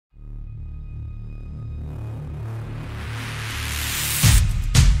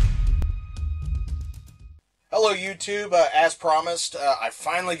Hello YouTube, as promised, I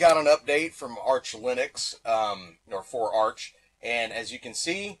finally got an update from Arch Linux, or for Arch, and as you can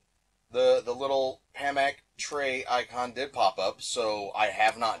see, the little Pamac tray icon did pop up, so I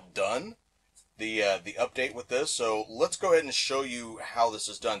have not done the update with this, so let's go ahead and show you how this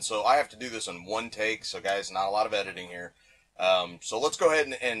is done. So I have to do this in one take, so guys, not a lot of editing here. So let's go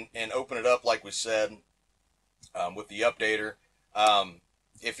ahead and open it up like we said, with the updater.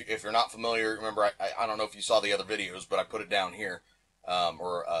 If you're not familiar, remember, I don't know if you saw the other videos, but I put it down here,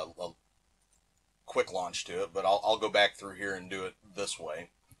 or a quick launch to it, but I'll go back through here and do it this way.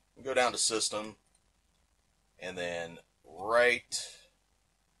 Go down to System, and then right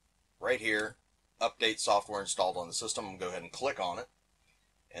here, Update Software Installed on the System. I'm going to go ahead and click on it,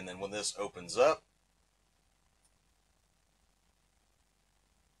 and then when this opens up,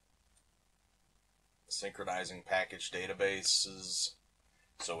 synchronizing package databases.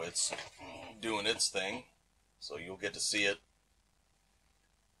 So it's doing its thing. So you'll get to see it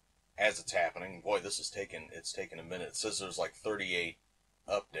as it's happening. Boy, it's taken a minute. It says there's like 38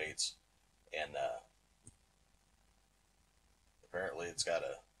 updates, and apparently it's got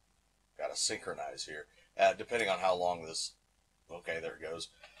to synchronize here, depending on how long this. Okay, there it goes.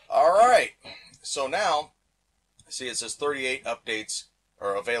 All right. So now, see, it says 38 updates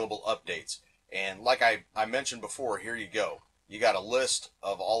or available updates, and like I mentioned before, here you go. You got a list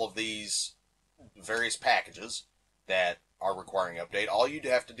of all of these various packages that are requiring update. All you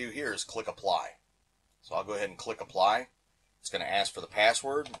have to do here is click apply. So I'll go ahead and click apply. It's going to ask for the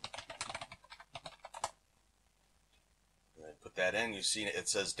password. And then put that in. You see it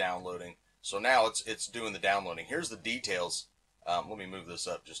says downloading. So now it's doing the downloading. Here's the details. Let me move this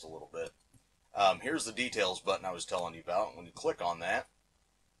up just a little bit. Here's the details button I was telling you about. When you click on that,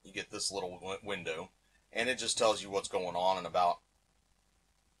 you get this little window. And it just tells you what's going on and about,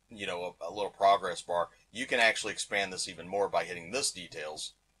 you know, a little progress bar. You can actually expand this even more by hitting this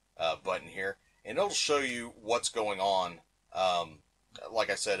details button here, and it'll show you what's going on. Like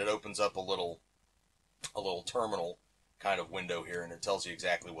I said, it opens up a little terminal kind of window here, and it tells you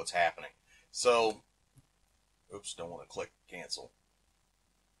exactly what's happening. So, oops, don't want to click cancel.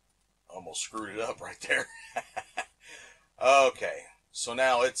 Almost screwed it up right there. Okay. So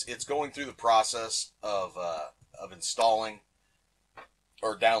now it's going through the process of installing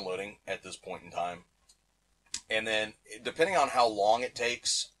or downloading at this point in time, and then depending on how long it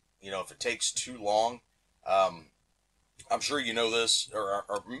takes, you know, if it takes too long, I'm sure you know this, or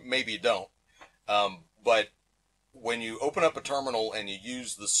maybe you don't, but when you open up a terminal and you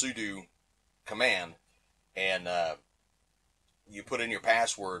use the sudo command and you put in your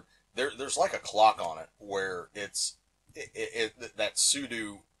password, there's like a clock on it where that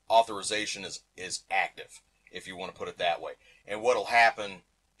sudo authorization is active, if you want to put it that way. And what'll happen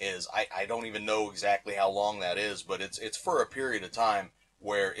is, I don't even know exactly how long that is, but it's for a period of time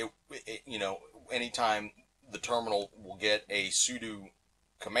where it you know, anytime the terminal will get a sudo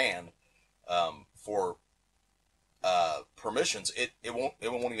command for permissions, it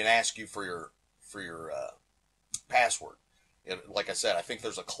won't even ask you for your password. Like I said, I think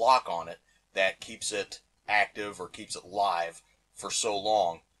there's a clock on it that keeps it active or keeps it live for so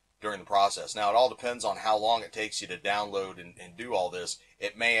long during the process. Now, it all depends on how long it takes you to download and do all this.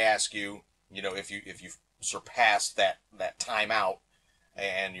 It may ask you, you know, if you've surpassed that timeout,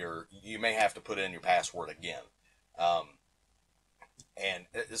 and you may have to put in your password again. And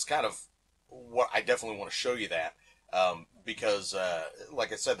it's kind of what I definitely want to show you that, because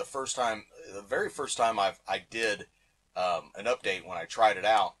like I said, the very first time I did an update when I tried it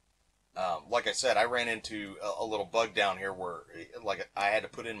out. Like I said, I ran into a little bug down here where, like, I had to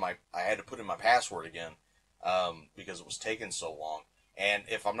put in my password again, because it was taking so long. And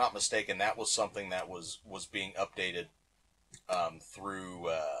if I'm not mistaken, that was something that was being updated through,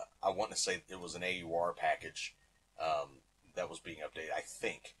 I want to say it was an AUR package that was being updated, I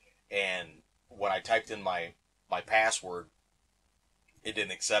think. And when I typed in my password, it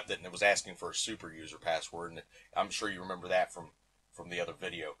didn't accept it, and it was asking for a super user password. And I'm sure you remember that from the other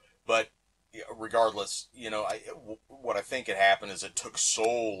video. But regardless, you know, what I think had happened is it took so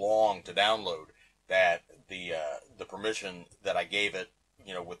long to download that the permission that I gave it,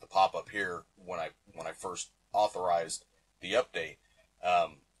 you know, with the pop-up here when I first authorized the update,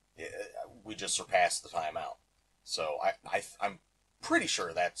 we just surpassed the timeout. So I'm pretty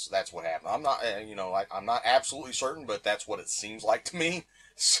sure that's what happened. I'm not, you know, I'm not absolutely certain, but that's what it seems like to me.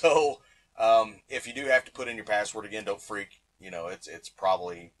 So if you do have to put in your password again, don't freak. You know, it's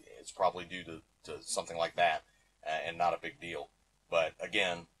probably due to something like that, and not a big deal. But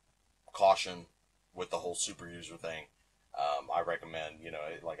again, caution with the whole super user thing. I recommend, you know,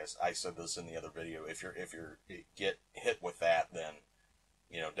 like I said this in the other video, if you're get hit with that, then,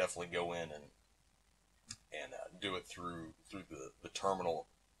 you know, definitely go in and do it through the terminal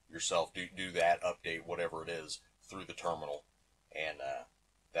yourself. Do that update, whatever it is, through the terminal, and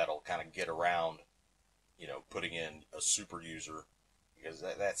that'll kind of get around, you know, putting in a super user, because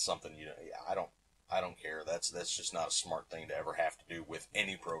that's something, you know, I don't care. That's just not a smart thing to ever have to do with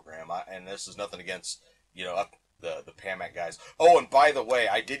any program. And this is nothing against, you know, the Pamac guys. Oh, and by the way,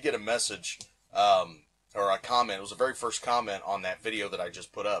 I did get a message, or a comment. It was the very first comment on that video that I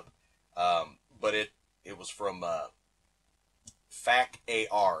just put up, but it was from Fac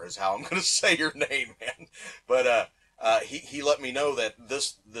AR is how I'm going to say your name, man. But he let me know that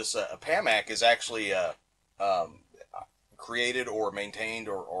this Pamac is actually um, created or maintained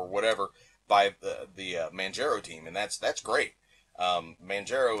or whatever by the Manjaro team, and that's great.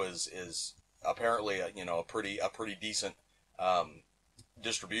 Manjaro is apparently you know, a pretty decent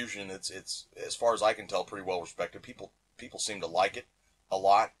distribution. It's as far as I can tell, pretty well respected. People seem to like it a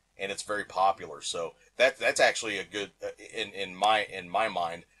lot, and it's very popular. So that's actually a good in my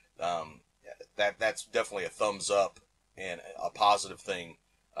mind. That's definitely a thumbs up and a positive thing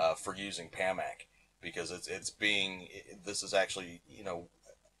for using Pamac, because this is actually, you know,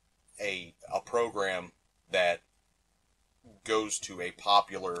 a program that goes to a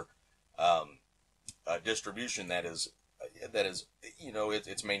popular distribution that is you know,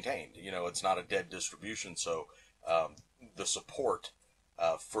 it's maintained. You know, it's not a dead distribution. So the support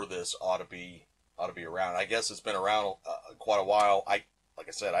for this ought to be around. I guess it's been around quite a while. Like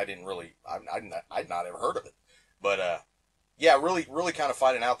I said, I'd not ever heard of it, but yeah, really kind of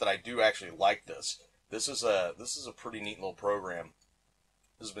finding out that I do actually like this. This is a pretty neat little program.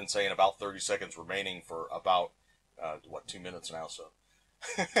 This has been saying about 30 seconds remaining for about 2 minutes now, so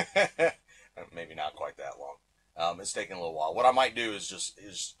maybe not quite that long. It's taking a little while. What I might do is just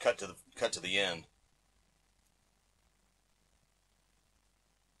cut to the end.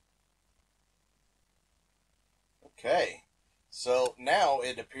 Okay, so now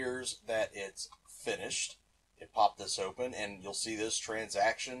it appears that it's finished. It popped this open, and you'll see this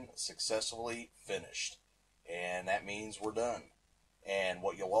transaction successfully finished, and that means we're done. And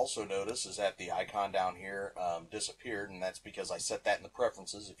what you'll also notice is that the icon down here disappeared, and that's because I set that in the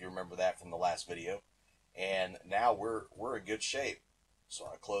preferences, if you remember that from the last video. And now we're in good shape. So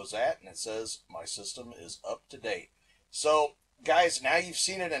I close that, and it says my system is up to date. So guys, now you've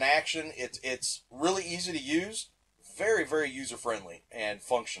seen it in action. It's really easy to use, very user friendly and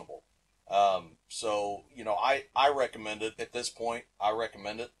functional. So you know, I recommend it at this point. I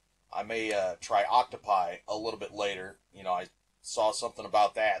recommend it. I may try Octopi a little bit later. You know, I saw something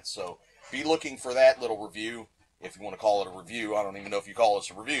about that, so be looking for that little review, if you want to call it a review. I don't even know if you call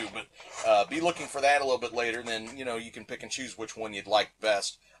this a review, but be looking for that a little bit later. And then, you know, you can pick and choose which one you'd like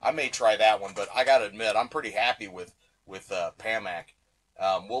best. I may try that one, but I gotta admit, I'm pretty happy with Pamac.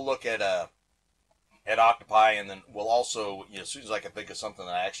 We'll look at Octopi, and then we'll also, you know, as soon as I can think of something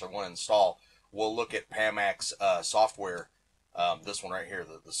that I actually want to install, we'll look at Pamac's software. This one right here,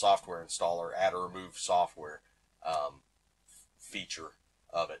 the software installer, add or remove software feature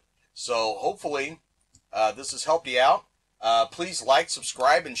of it. So hopefully this has helped you out. Please like,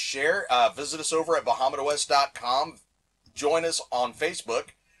 subscribe, and share. Visit us over at BahamutOS.com. Join us on Facebook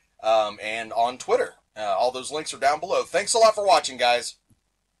and on Twitter. All those links are down below. Thanks a lot for watching, guys.